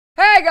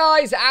Hey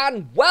guys,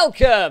 and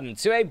welcome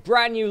to a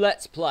brand new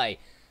Let's Play.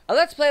 A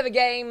Let's Play of a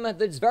game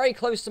that's very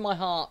close to my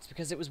heart,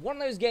 because it was one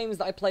of those games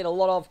that I played a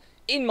lot of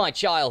in my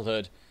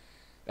childhood.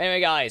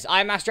 Anyway guys,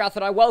 I'm Masterath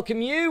and I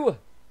welcome you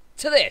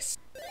to this.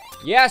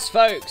 Yes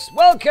folks,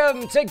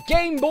 welcome to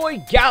Game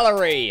Boy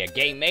Gallery, a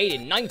game made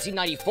in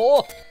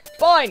 1994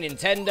 by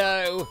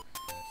Nintendo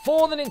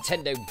for the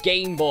Nintendo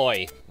Game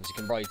Boy, as you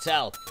can probably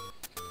tell.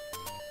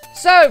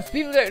 So, for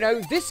people who don't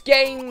know, this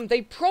game,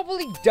 they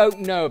probably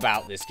don't know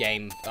about this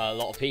game, a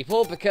lot of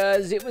people,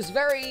 because it was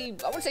very,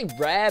 I wouldn't say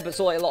rare, but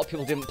sort of like a lot of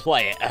people didn't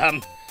play it.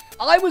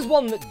 I was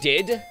one that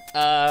did.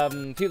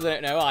 People who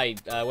don't know,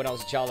 when I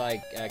was a child,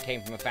 I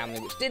came from a family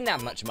which didn't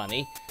have much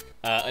money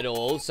at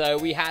all, so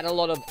we had a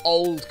lot of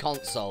old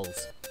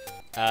consoles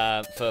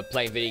for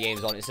playing video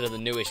games on instead of the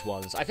newish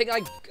ones. I think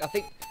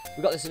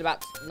we got this in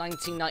about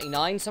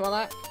 1999, something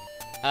like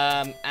that.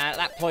 And at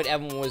that point,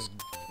 everyone was,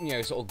 you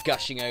know, sort of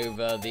gushing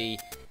over the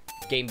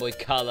Game Boy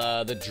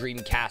Color, the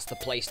Dreamcast, the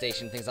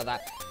PlayStation, things like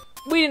that.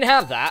 We didn't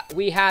have that.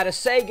 We had a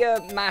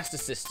Sega Master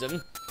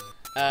System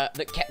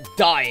that kept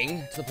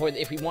dying to the point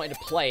that if we wanted to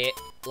play it,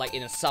 like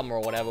in a summer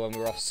or whatever when we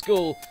were off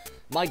school,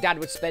 my dad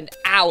would spend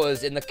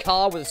hours in the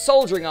car with a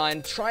soldering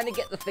iron trying to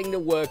get the thing to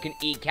work and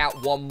eke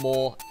out one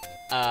more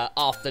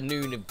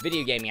afternoon of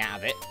video gaming out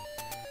of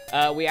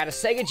it. We had a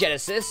Sega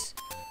Genesis,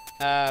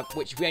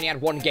 which we only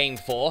had one game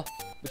for,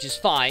 which is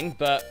fine,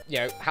 but, you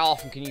know, how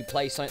often can you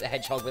play Sonic the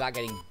Hedgehog without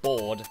getting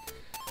bored?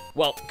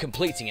 Well,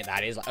 completing it,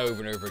 that is, like,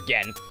 over and over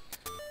again.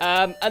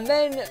 And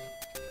then,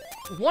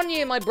 one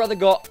year my brother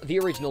got the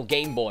original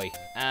Game Boy,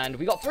 and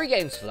we got 3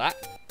 games for that.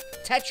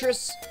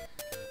 Tetris,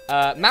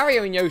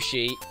 Mario and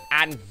Yoshi,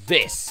 and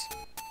this.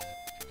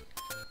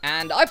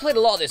 And I played a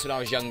lot of this when I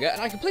was younger,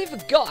 and I completely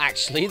forgot,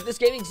 actually, that this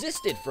game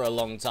existed for a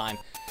long time.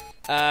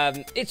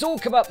 It's all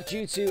come up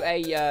due to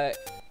a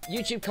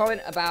YouTube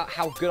comment about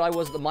how good I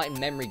was at the Might and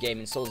Memory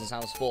game in Swords and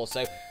Sounds 4.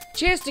 So,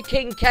 cheers to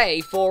King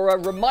K for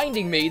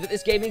reminding me that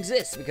this game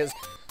exists, because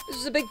this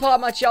was a big part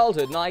of my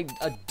childhood, and I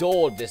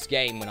adored this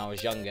game when I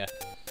was younger.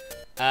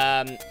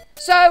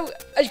 So,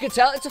 as you can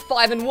tell, it's a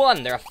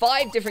 5-in-1. There are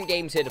 5 different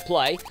games here to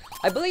play.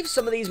 I believe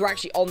some of these were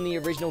actually on the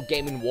original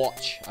Game &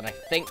 Watch, and I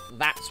think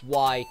that's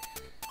why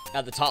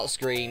at the title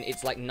screen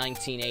it's like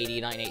 1980,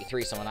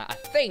 1983, something like that.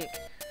 I think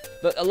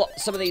that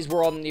some of these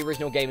were on the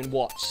original Game &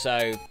 Watch,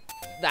 so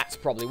that's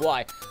probably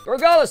why. But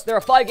regardless, there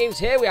are 5 games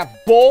here. We have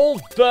Ball,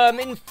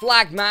 Vermin,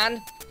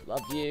 Flagman,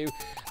 love you,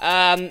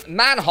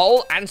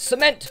 Manhole, and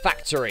Cement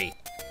Factory.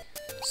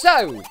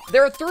 So,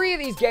 there are 3 of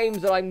these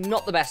games that I'm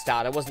not the best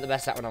at. I wasn't the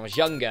best at when I was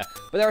younger.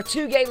 But there are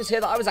 2 games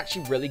here that I was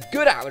actually really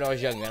good at when I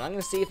was younger. And I'm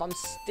going to see if I'm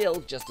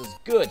still just as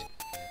good.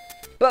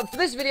 But for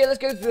this video, let's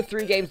go through the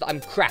 3 games that I'm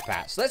crap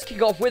at. So let's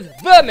kick off with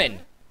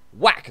Vermin.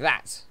 Whack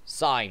that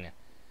sign.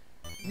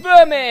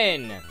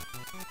 Vermin!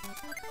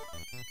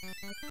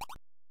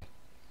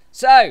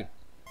 So,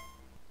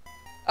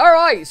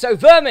 alright, so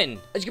Vermin,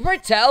 as you can probably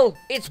tell,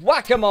 it's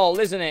whack-a-mole,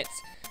 isn't it?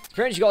 So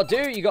pretty much you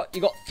gotta do,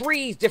 you got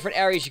 3 different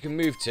areas you can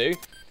move to,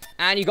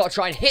 and you gotta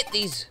try and hit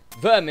these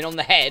vermin on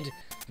the head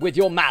with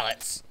your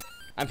mallets,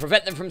 and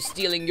prevent them from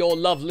stealing your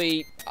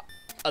lovely,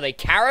 are they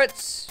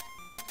carrots?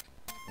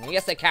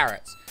 Yes, they're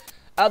carrots.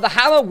 The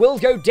hammer will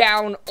go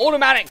down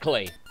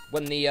automatically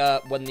when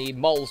the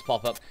moles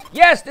pop up.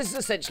 Yes, this is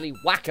essentially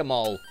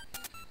whack-a-mole.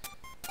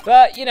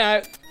 But, you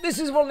know, this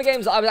is one of the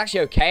games that I was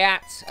actually okay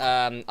at.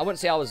 I wouldn't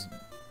say I was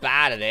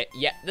bad at it.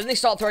 Yeah, then they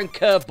start throwing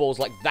curveballs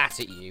like that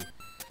at you.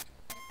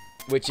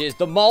 Which is,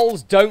 the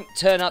moles don't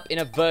turn up in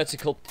a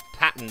vertical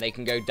pattern. They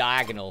can go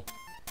diagonal.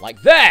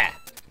 Like there!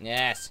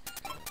 Yes.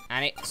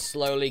 And it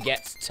slowly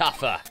gets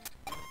tougher.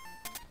 But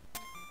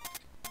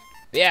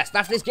yes,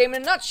 that's this game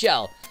in a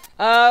nutshell.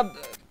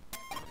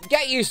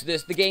 Get used to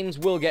this. The games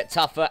will get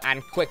tougher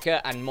and quicker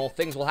and more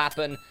things will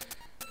happen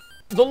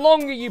the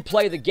longer you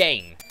play the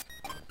game.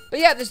 But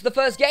yeah, this is the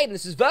first game.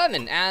 This is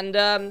Vermin, and, do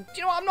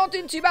you know what? I'm not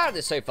doing too bad at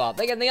this so far.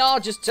 Again, they are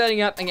just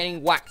turning up and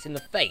getting whacked in the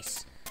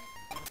face.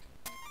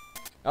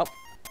 Oh,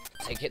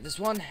 take hit this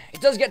one. It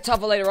does get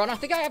tougher later on. I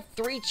think I have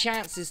 3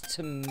 chances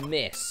to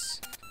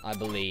miss, I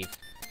believe,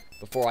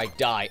 before I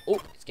die.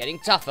 Oh, it's getting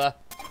tougher.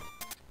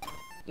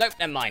 Nope,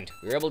 never mind.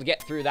 We were able to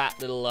get through that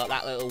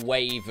little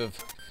wave of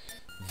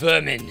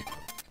vermin.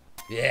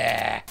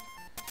 Yeah.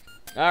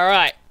 All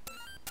right.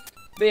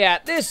 But yeah,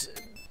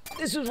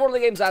 This was one of the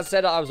games I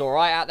said I was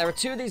alright at. There were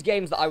 2 of these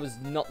games that I was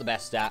not the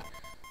best at.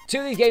 2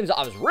 of these games that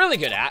I was really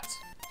good at.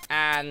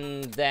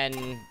 And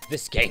then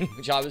this game,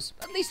 which I was,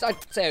 at least I'd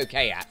say,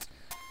 okay at.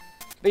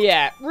 But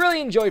yeah,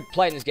 really enjoyed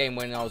playing this game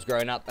when I was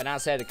growing up. And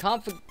as I said, I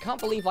can't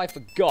believe I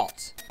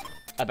forgot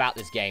about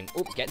this game.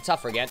 Oops, it's getting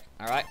tougher again.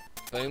 Alright.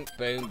 Boom,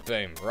 boom,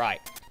 boom. Right.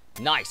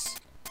 Nice.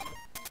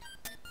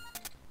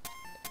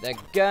 I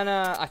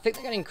think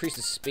they're gonna increase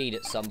the speed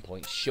at some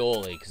point,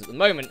 surely. Because at the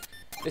moment,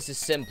 this is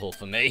simple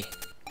for me.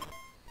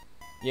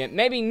 Yeah,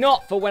 maybe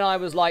not for when I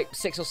was like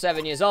 6 or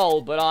 7 years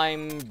old, but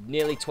I'm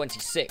nearly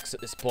 26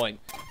 at this point.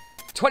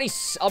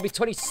 I'll be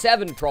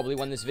 27 probably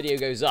when this video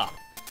goes up.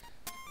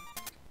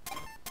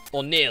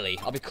 Or nearly.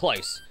 I'll be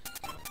close.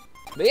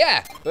 But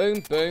yeah,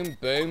 boom, boom,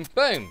 boom,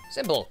 boom.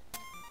 Simple.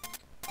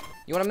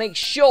 You want to make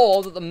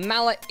sure that the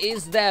mallet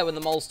is there when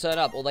the moles turn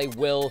up, or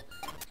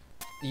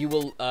you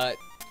will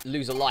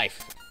lose a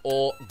life,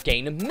 or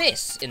gain a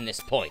miss in this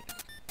point.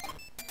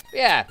 But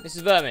yeah, this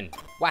is Vermin.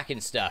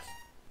 Whacking stuff.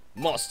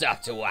 More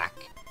stuff to whack.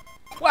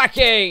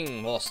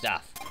 Whacking! More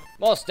stuff.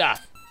 More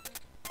stuff.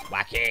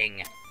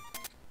 Whacking.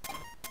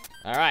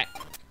 Alright.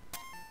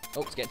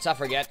 Oh, it's getting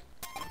tougher again.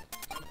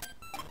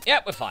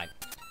 Yep, we're fine.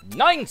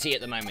 90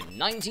 at the moment.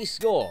 90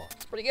 score.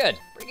 It's pretty good.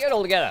 Pretty good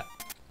altogether.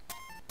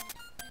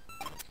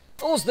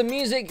 Also, the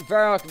music,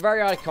 very,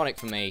 very iconic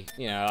for me.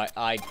 You know,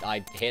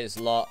 I hear this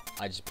a lot.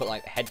 I just put,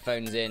 like,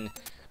 headphones in.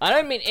 I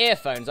don't mean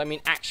earphones. I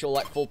mean actual,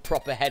 like, full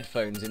proper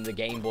headphones in the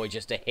Game Boy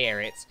just to hear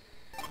it.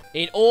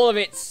 In all of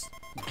its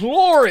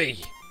glory.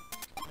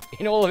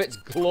 In all of its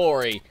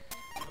glory.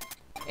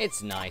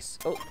 It's nice.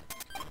 Oh,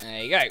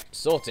 there you go.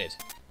 Sorted.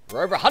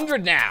 We're over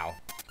 100 now.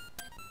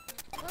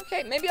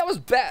 Okay, maybe I was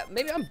better.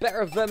 Maybe I'm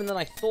better at Vermin than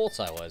I thought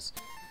I was.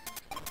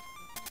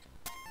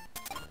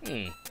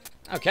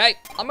 Okay,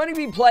 I'm only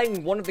been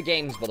playing one of the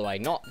games, by the way,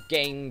 not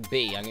Game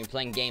B. I'm going to be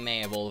playing Game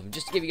A of all of them,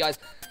 just to give you guys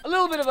a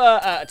little bit of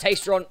a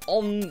taster on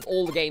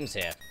all the games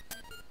here.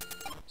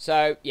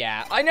 So,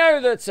 yeah, I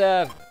know that,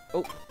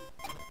 oh,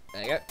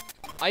 there you go.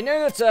 I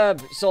know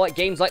that, so, like,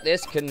 games like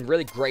this can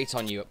really grate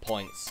on you at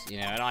points, you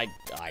know, and I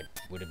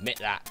would admit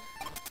that.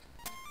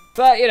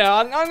 But, you know,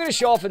 I'm going to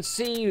show off and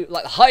see,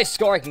 like, the highest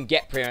score I can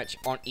get, pretty much,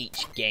 on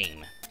each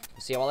game.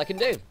 See how well I can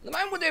do. At the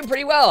moment, we're doing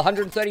pretty well.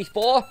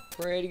 134.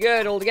 Pretty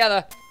good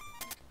altogether.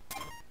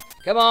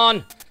 Come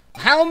on.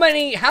 How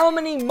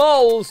many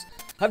moles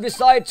have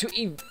decided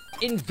to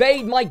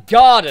invade my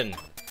garden?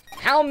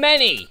 How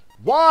many?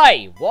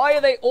 Why? Why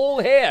are they all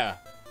here?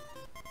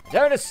 I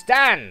don't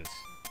understand.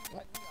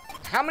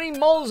 How many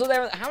moles are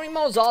there? How many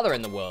moles are there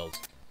in the world?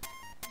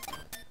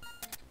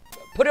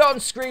 Put it on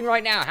screen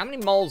right now. How many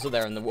moles are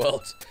there in the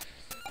world?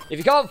 If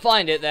you can't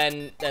find it,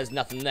 then there's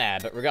nothing there.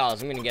 But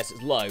regardless, I'm going to guess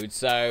it's loads.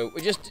 So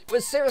we're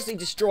seriously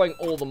destroying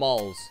all the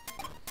moles.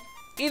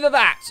 Either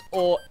that,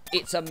 or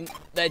it's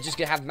they're just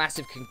going to have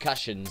massive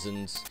concussions,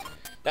 and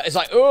it's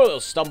like, oh, they'll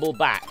stumble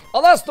back.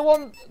 Oh, that's the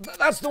one.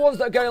 That's the ones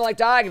that are going like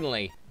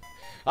diagonally.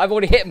 I've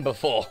already hit him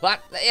before.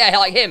 Yeah,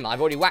 like him.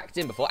 I've already whacked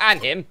him before,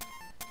 and him.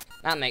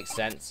 That makes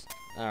sense.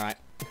 All right.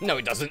 No,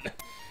 it doesn't.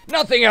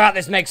 Nothing about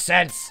this makes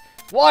sense.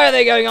 Why are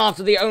they going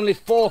after the only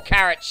 4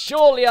 carrots?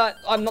 Surely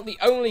I'm not the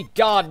only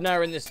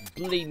gardener in this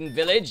bleeding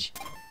village.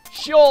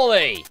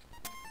 Surely.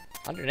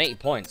 180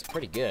 points.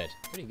 Pretty good.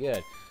 Pretty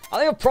good. I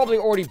think I've probably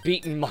already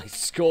beaten my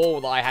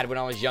score that I had when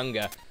I was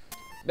younger.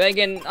 But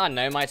again, I don't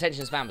know, my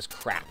attention span was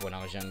crap when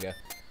I was younger.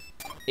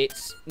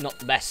 It's not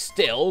the best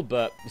still,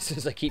 but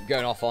since I keep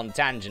going off on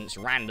tangents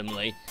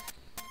randomly.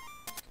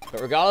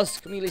 But regardless,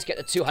 can we at least get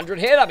the 200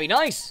 here? That'd be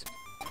nice.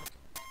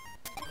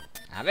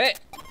 Have it.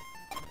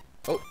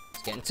 Oh,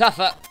 it's getting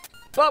tougher.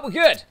 But we're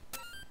good.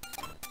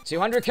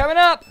 200 coming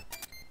up.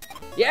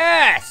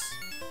 Yes!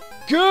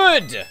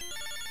 Good!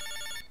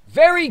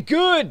 Very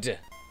good!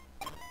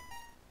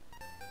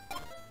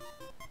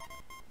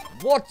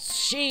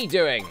 What's she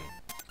doing?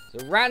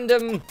 It's a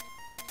random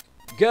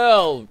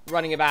girl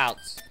running about.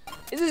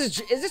 Is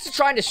this to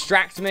try and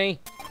distract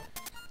me?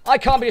 I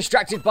can't be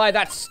distracted by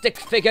that stick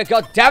figure,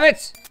 god damn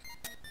it!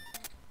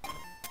 I'm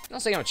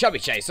not saying I'm a chubby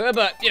chaser,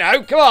 but, you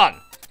know, come on!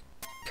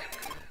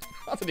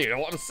 I don't even know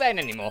what I'm saying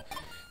anymore.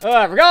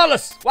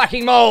 Regardless,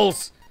 whacking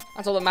moles!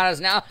 That's all that matters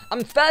now.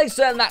 I'm fairly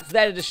certain that's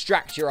there to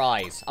distract your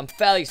eyes. I'm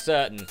fairly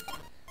certain.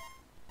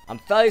 I'm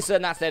fairly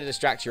certain that's there to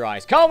distract your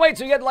eyes. Can't wait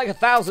till we get to like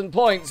 1,000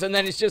 points, and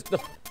then it's just the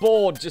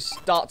board just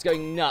starts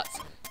going nuts.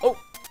 Oh!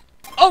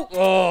 Oh!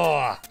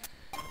 Oh!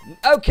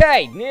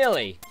 Okay,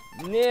 nearly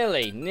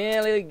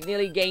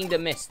gained a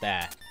miss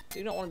there.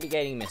 Do not want to be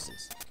gaining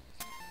misses.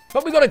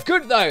 But we got a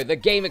good, though. The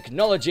game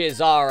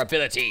acknowledges our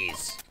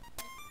abilities.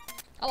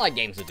 I like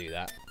games that do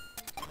that.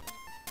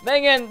 Then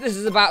again, this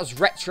is about as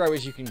retro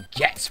as you can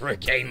get for a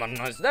game on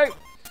this. No.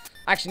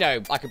 Actually,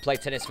 no. I could play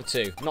tennis for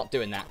 2. Not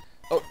doing that.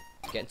 Oh,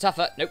 getting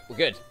tougher. Nope, we're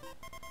good.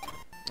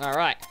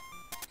 Alright.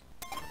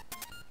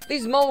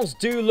 These moles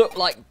do look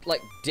like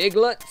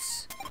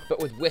Diglets, but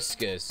with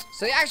whiskers.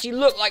 So they actually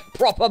look like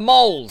proper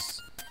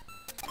moles.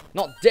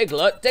 Not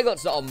Diglett.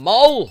 Diglett's not a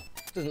mole.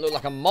 Doesn't look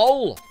like a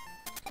mole.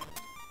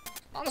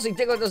 Honestly,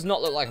 Diglett does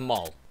not look like a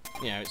mole.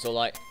 You know, it's all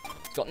like,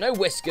 it's got no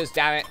whiskers,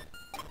 damn it.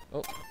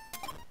 Oh.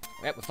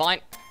 Yep, we're fine.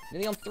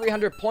 Nearly on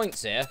 300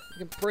 points here.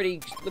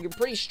 Looking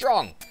pretty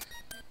strong.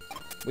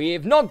 We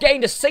have not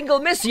gained a single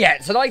miss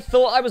yet, so I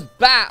thought I was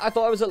bad. I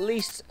thought I was at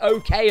least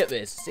okay at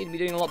this. Seem to be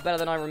doing a lot better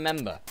than I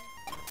remember.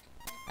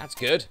 That's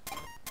good.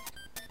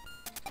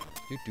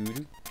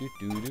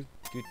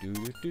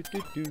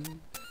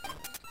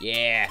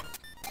 Yeah.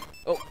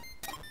 Oh.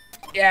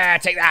 Yeah,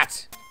 take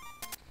that.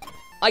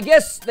 I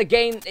guess the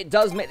game, it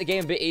does make the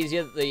game a bit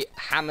easier that the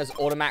hammers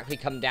automatically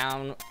come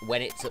down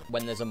when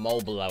there's a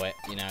mole below it.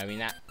 You know, I mean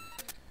that.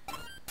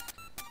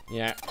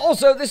 Yeah.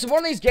 Also, this is one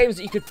of these games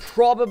that you could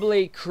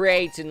probably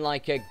create in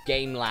like a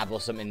game lab or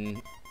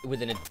something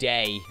within a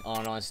day.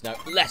 On honest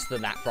note, less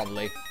than that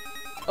probably.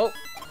 Oh.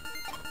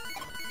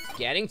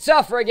 Getting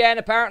tougher again,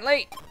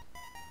 apparently.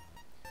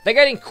 They're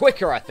getting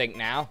quicker, I think,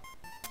 now.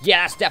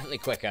 Yeah, that's definitely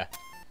quicker.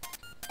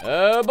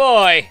 Oh,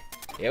 boy.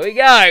 Here we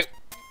go.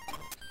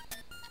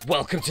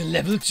 Welcome to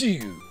level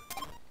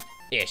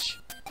 2-ish.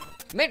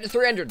 Made it to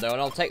 300, though, and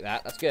I'll take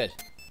that. That's good.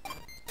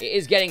 It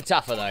is getting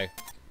tougher, though.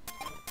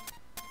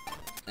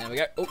 There we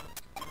go. Oh.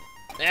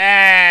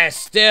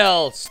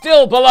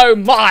 Still below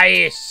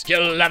my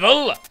skill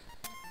level.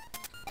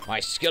 My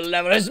skill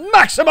level is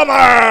maximum.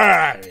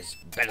 It's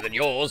better than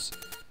yours.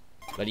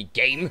 Bloody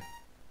game.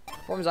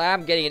 Problem is I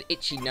am getting an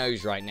itchy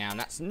nose right now, and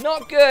that's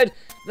not good.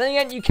 Then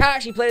again, you can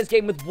actually play this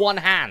game with one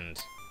hand.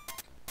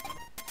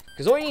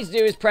 Because all you need to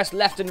do is press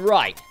left and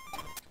right.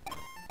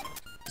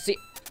 See,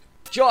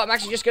 Joe, I'm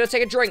actually just going to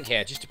take a drink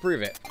here, just to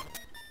prove it.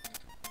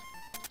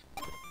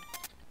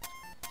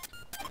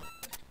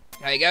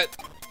 There you go.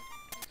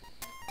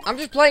 I'm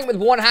just playing with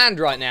one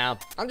hand right now.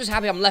 I'm just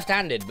happy I'm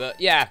left-handed,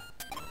 but yeah.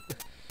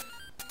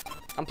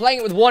 I'm playing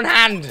it with one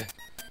hand.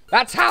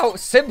 That's how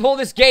simple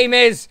this game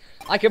is.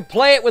 I can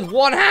play it with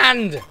one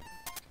hand.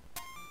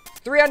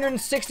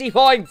 360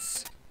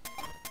 points.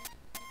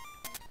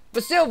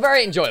 But still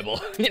very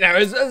enjoyable. You know,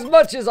 as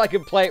much as I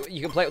can play it,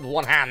 you can play it with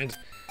one hand.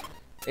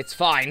 It's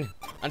fine.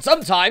 And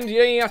sometimes you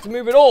don't even have to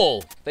move at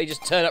all. They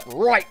just turn up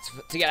right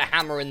to get a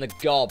hammer in the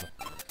gob.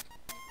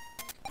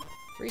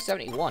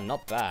 371,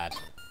 not bad.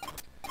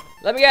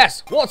 Let me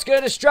guess, what's going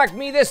to distract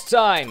me this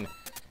time?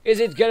 Is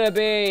it going to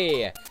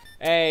be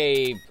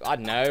I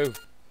don't know,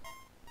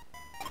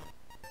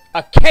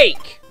 a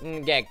cake?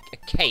 Yeah, a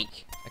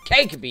cake.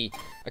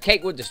 A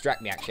cake would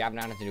distract me, actually. I haven't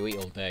had anything to eat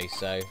all day,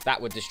 so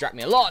that would distract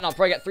me a lot, and I'll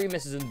probably get 3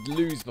 misses and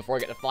lose before I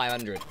get to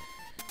 500.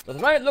 But at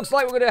the moment, it looks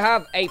like we're going to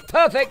have a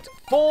perfect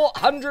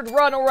 400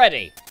 run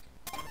already.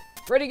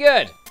 Pretty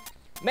good.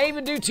 May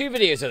even do 2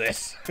 videos of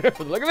this, for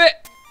the look of it.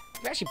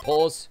 Can we actually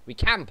pause? We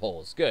can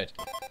pause. Good.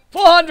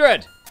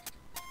 400!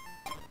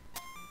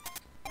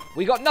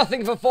 We got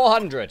nothing for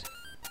 400.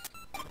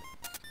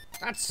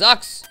 That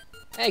sucks.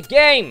 Hey,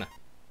 game!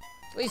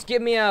 At least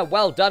give me a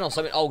well done or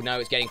something. Oh, no,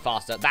 it's getting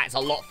faster. That's a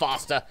lot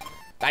faster.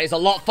 That is a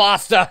lot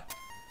faster.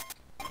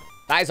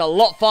 That is a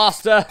lot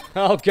faster.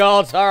 Oh,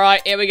 God. All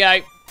right, here we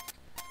go.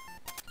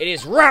 It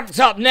is ramped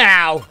up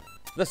now.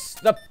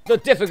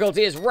 The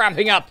difficulty is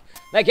ramping up.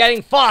 They're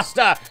getting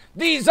faster.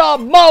 These are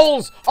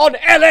moles on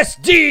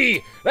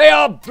LSD. They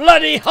are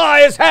bloody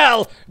high as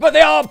hell, but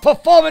they are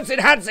performance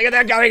enhancing and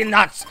they're going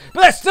nuts.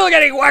 But they're still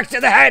getting whacked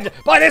in the head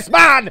by this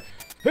man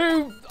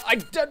who, I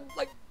don't,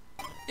 like,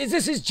 is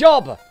this his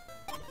job?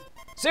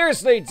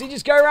 Seriously, does he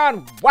just go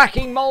around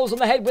whacking moles on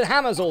the head with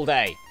hammers all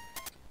day?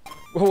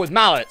 Well, with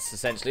mallets,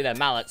 essentially. They're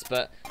mallets,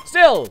 but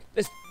still,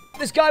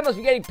 this guy must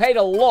be getting paid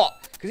a lot,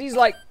 because he's,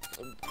 like,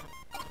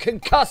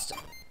 concussed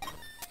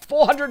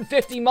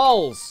 450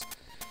 moles.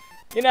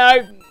 You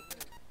know,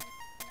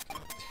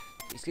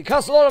 he's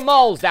concussed a lot of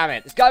moles, damn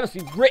it. This guy must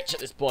be rich at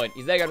this point.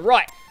 He's there going,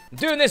 right, I'm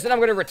doing this and I'm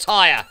going to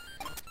retire.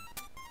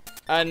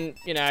 And,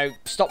 you know,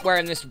 stop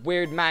wearing this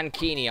weird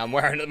mankini I'm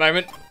wearing at the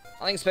moment.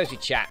 I think it's supposed to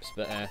be chaps,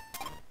 but,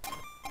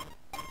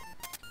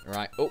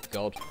 right, oh,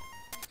 God.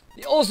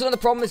 Also, another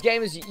problem with this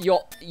game is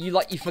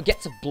you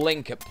forget to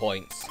blink at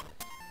points.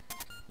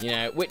 You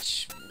know,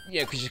 which, you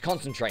know, because you're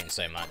concentrating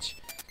so much.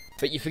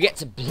 But you forget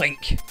to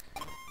blink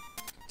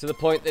to the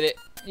point that it,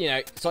 you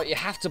know, so you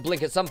have to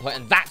blink at some point,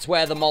 and that's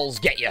where the moles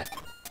get you.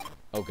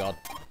 Oh, God.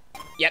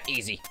 Yep,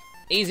 easy.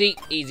 Easy,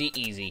 easy,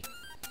 easy.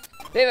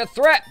 Bit of a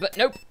threat, but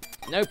nope.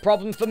 No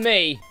problem for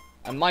me.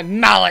 And my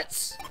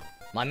mallets.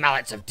 My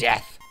mallets of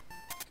death.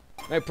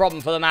 No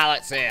problem for the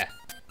mallets here.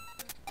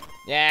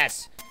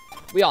 Yes.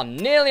 We are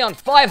nearly on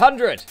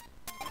 500.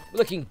 We're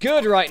looking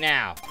good right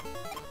now.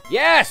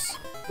 Yes!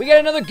 We get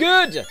another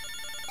good!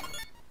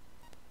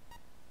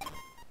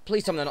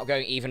 Please tell me they're not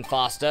going even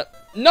faster.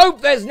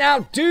 Nope, there's now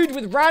dude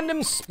with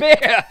random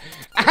spear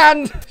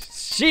and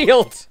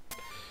shield.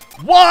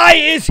 Why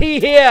is he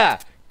here?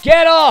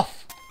 Get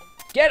off!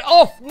 Get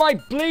off my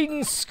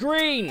bleeding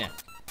screen.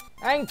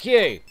 Thank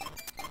you.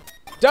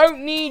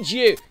 Don't need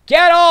you.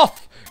 Get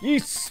off, you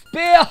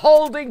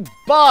spear-holding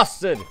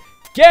bastard.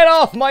 Get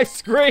off my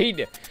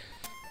screen.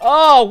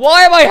 Oh,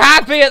 why am I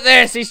happy at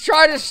this? He's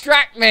trying to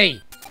distract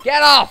me.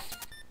 Get off.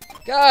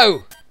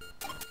 Go.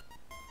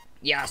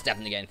 Yeah, that's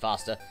definitely getting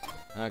faster.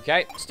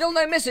 Okay, still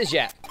no misses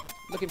yet.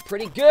 Looking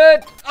pretty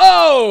good.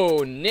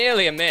 Oh,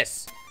 nearly a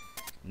miss.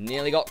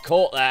 Nearly got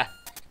caught there.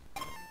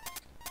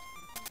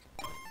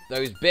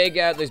 Those big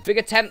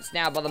attempts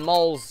now by the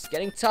moles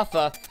getting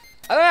tougher.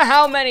 I don't know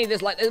how many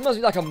there's like. There must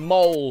be like a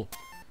mole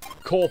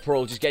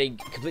corporal just getting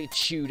completely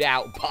chewed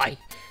out by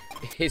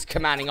his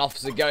commanding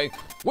officer going,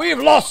 "We've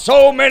lost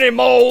so many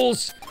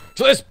moles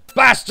to this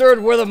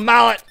bastard with a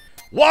mallet.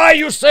 Why are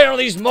you sending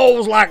these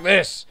moles like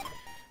this?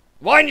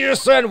 Why didn't you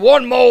just send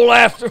one mole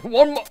after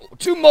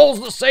two moles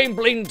at the same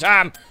bleeding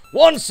time,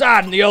 one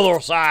side and the other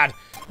side?"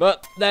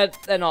 But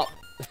they're not.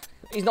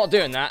 He's not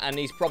doing that, and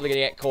he's probably gonna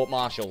get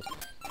court-martialed.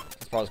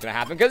 That's probably what's gonna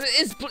happen because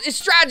his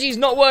strategy's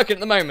not working at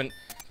the moment.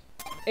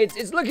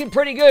 It's looking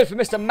pretty good for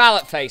Mr.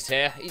 Mallet Face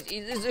here.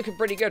 He's looking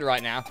pretty good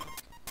right now.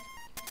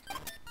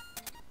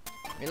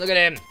 I mean, look at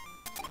him.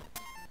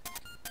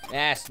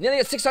 Yes, nearly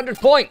at 600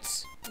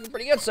 points. Looking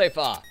pretty good so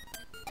far.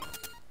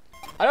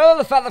 I don't know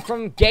the fact that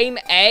from game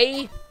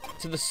A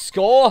to the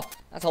score,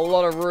 that's a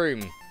lot of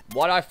room.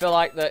 Why do I feel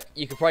like that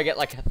you could probably get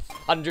like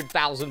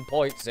 100,000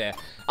 points here?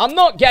 I'm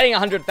not getting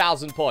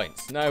 100,000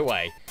 points. No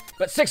way.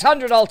 But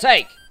 600 I'll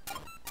take.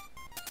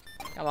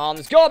 Come on,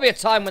 there's got to be a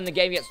time when the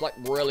game gets like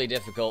really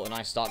difficult and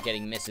I start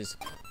getting misses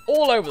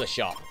all over the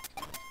shop.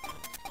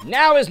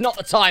 Now is not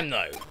the time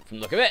though, from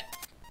the look of it.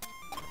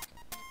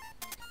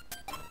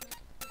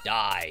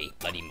 Die,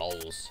 bloody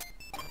moles.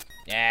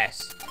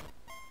 Yes.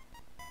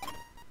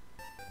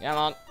 Come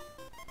on.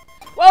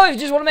 Well, if you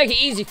just want to make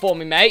it easy for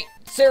me, mate,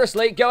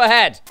 seriously, go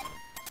ahead.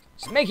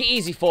 Just make it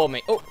easy for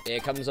me. Oh, here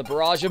comes a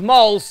barrage of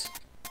moles.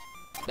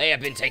 They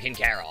have been taken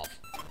care of.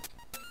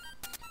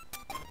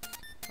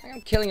 I think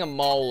I'm killing a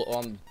mole, or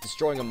I'm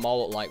destroying a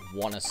mole at like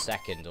 1 a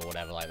second, or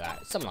whatever like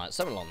that. Something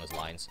along those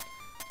lines.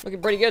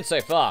 Looking pretty good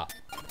so far.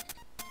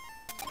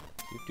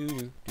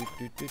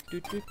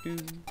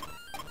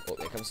 Oh,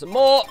 here comes some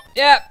more.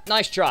 Yeah,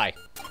 nice try.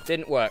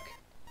 Didn't work.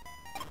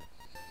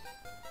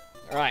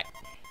 Alright.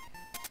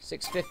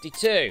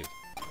 652.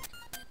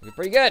 Looking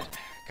pretty good.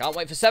 Can't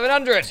wait for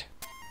 700.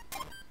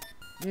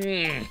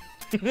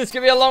 This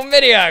could be a long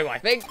video, I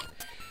think.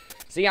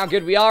 See how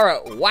good we are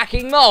at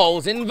whacking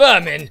moles in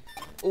vermin.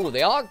 Oh,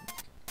 they are...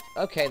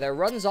 Okay, their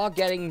runs are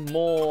getting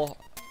more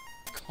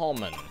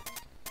common.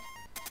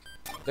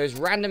 Those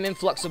random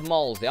influx of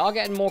moles, they are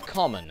getting more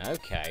common.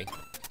 Okay.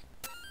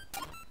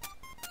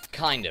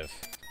 Kind of.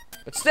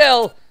 But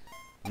still,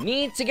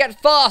 need to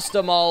get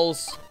faster,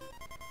 moles.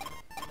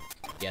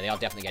 Yeah, they are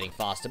definitely getting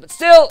faster. But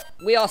still,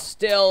 we are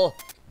still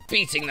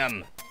beating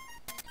them.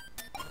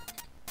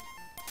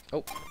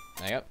 Oh,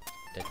 there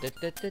you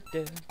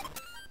go.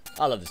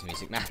 I love this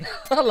music, man.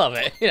 I love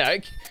it. You know,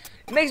 it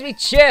makes me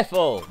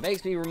cheerful. It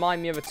makes me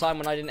remind me of a time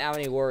when I didn't have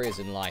any worries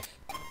in life.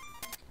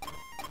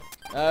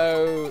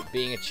 Oh,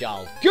 being a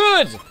child.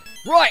 Good!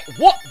 Right,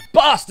 what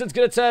bastard's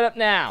gonna turn up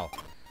now?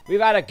 We've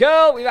had a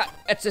girl,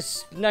 it's a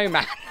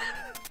snowman.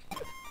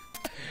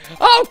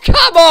 Oh,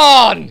 come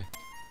on!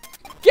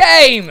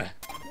 Game!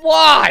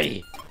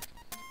 Why?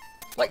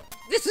 Like,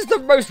 this is the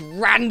most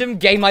random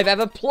game I've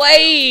ever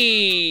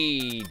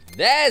played!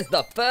 There's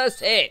the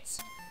first hit.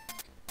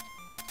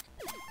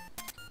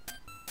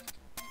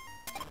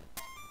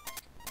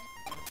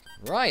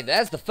 Right,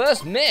 there's the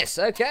first miss,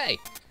 okay.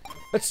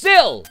 But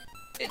still,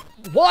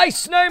 why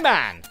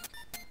snowman?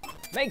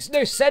 Makes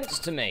no sense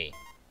to me.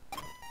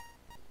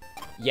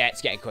 Yeah,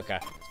 it's getting quicker.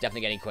 It's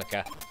definitely getting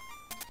quicker.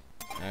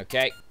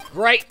 Okay,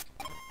 great.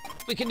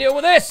 We can deal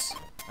with this.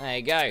 There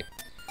you go.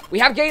 We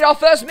have gained our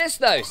first miss,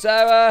 though,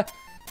 so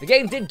the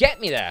game did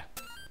get me there.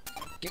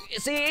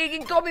 See,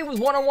 it got me with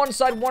one on one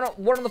side, one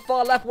on the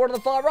far left, one on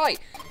the far right.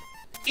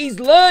 He's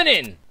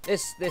learning.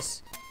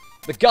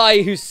 The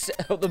guy who's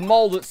the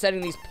mole that's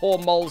sending these poor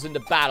moles into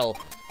battle.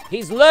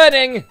 He's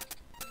learning.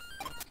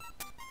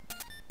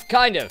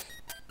 Kind of.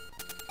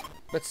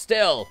 But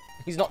still,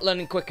 he's not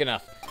learning quick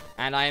enough.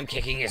 And I am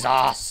kicking his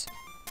ass.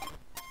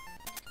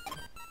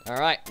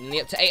 Alright,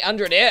 nearly up to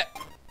 800 here.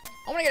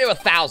 I want to get to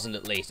 1,000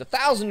 at least.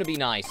 1,000 would be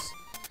nice.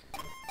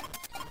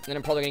 Then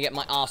I'm probably going to get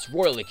my ass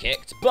royally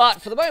kicked.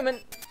 But for the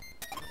moment,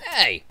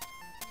 hey,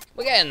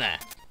 we're getting there.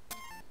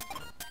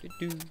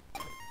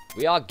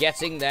 We are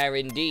getting there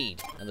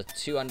indeed. Another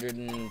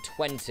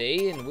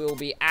 220, and we'll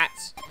be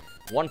at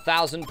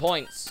 1,000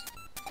 points.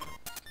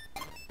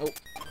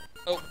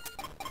 Oh.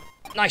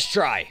 Nice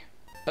try.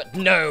 But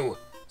no,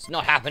 it's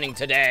not happening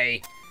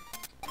today.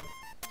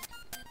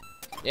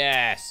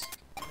 Yes.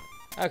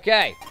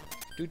 Okay.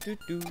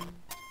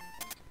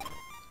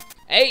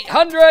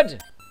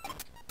 800!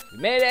 We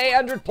made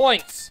 800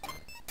 points.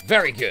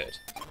 Very good.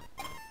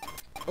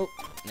 Oh,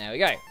 there we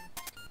go.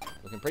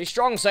 Looking pretty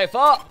strong so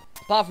far,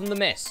 apart from the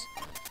miss.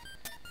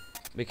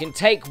 We can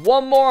take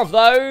one more of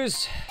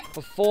those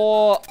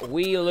before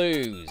we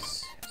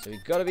lose. So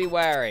we've got to be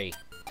wary.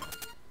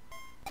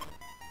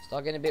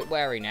 Start getting a bit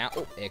wary now.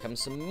 Oh, here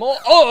comes some more.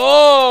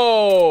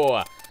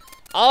 Oh!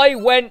 I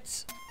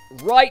went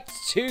right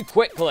too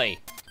quickly.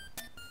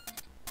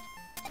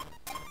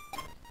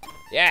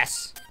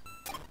 Yes.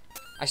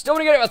 I still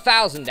want to get to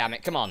 1,000, damn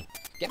it. Come on.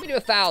 Get me to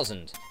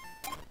 1,000.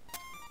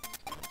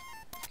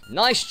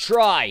 Nice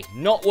try.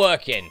 Not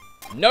working.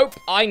 Nope,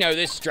 I know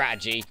this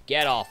strategy.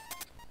 Get off.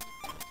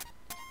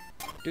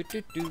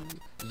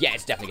 Yeah,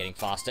 it's definitely getting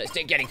faster. It's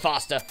getting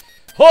faster.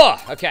 Huh,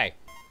 okay.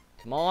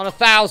 Come on,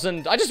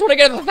 1,000. I just want to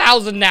get to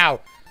 1,000 now.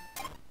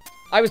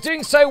 I was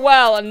doing so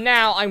well, and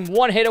now I'm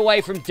one hit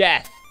away from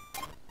death.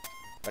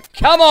 But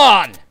come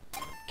on.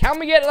 Can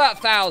we get to that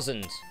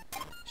 1,000?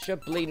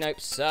 Should bleed.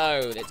 Nope. So,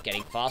 it's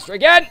getting faster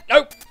again.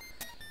 Nope.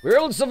 We're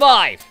able to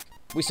survive.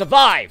 We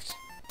survived.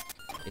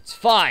 It's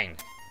fine.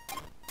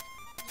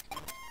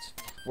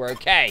 We're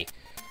okay.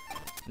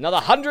 Another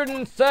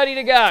 130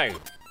 to go.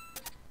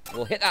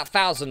 We'll hit that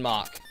 1,000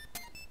 mark.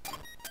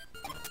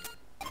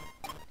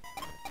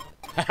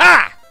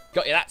 Ha-ha!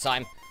 Got you that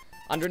time.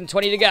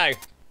 120 to go.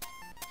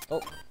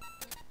 Oh.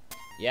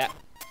 Yeah.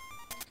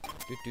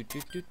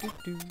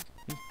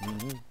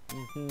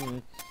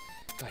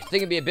 I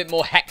think it'd be a bit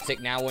more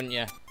hectic now, wouldn't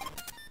you?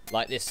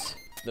 Like this,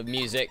 the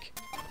music.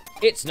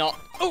 It's not.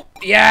 Oh,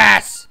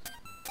 yes!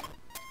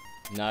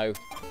 No.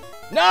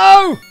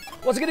 No!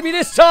 What's it going to be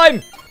this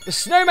time? The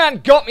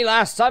snowman got me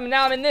last time, and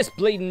now I'm in this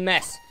bleeding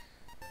mess.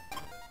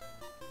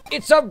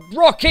 It's a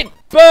rocket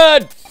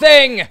bird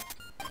thing!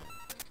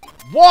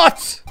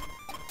 What?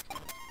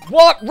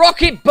 What?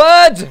 Rocket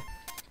bird?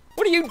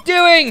 What are you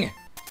doing?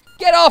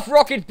 Get off,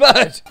 rocket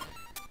bird!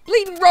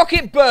 Bleeding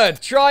rocket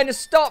bird trying to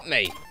stop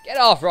me. Get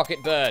off,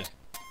 rocket bird.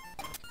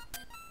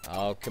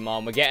 Oh, come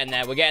on, we're getting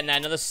there, we're getting there.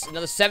 Another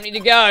 70 to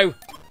go.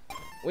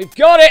 We've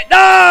got it!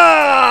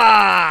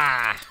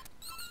 Ah!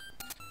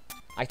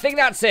 I think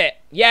that's it.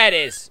 Yeah, it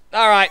is.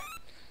 Alright.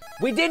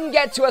 We didn't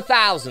get to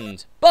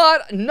 1,000,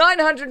 but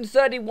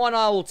 931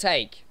 I will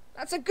take.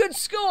 That's a good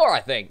score,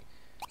 I think.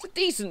 It's a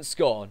decent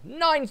score.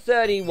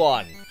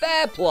 931.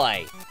 Fair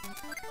play.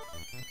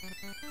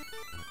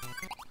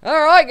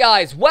 Alright,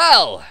 guys.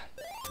 Well,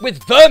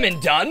 with vermin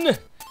done,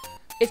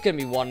 it's going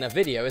to be one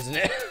video, isn't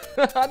it?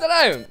 I don't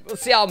know. We'll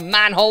see how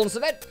Manhole and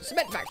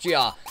Cement Factory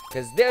are,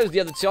 because those are the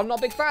other two I'm not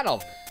a big fan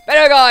of. But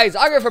anyway, guys,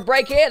 I'm going for a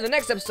break here. In the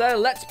next episode,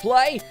 let's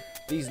play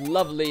these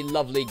lovely,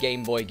 lovely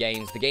Game Boy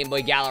games. The Game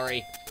Boy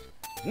Gallery,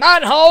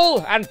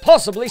 Manhole, and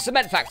possibly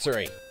Cement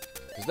Factory.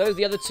 Because those are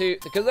the other two,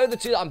 because those are the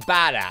two that I'm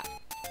bad at.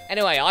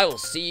 Anyway, I will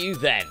see you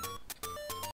then.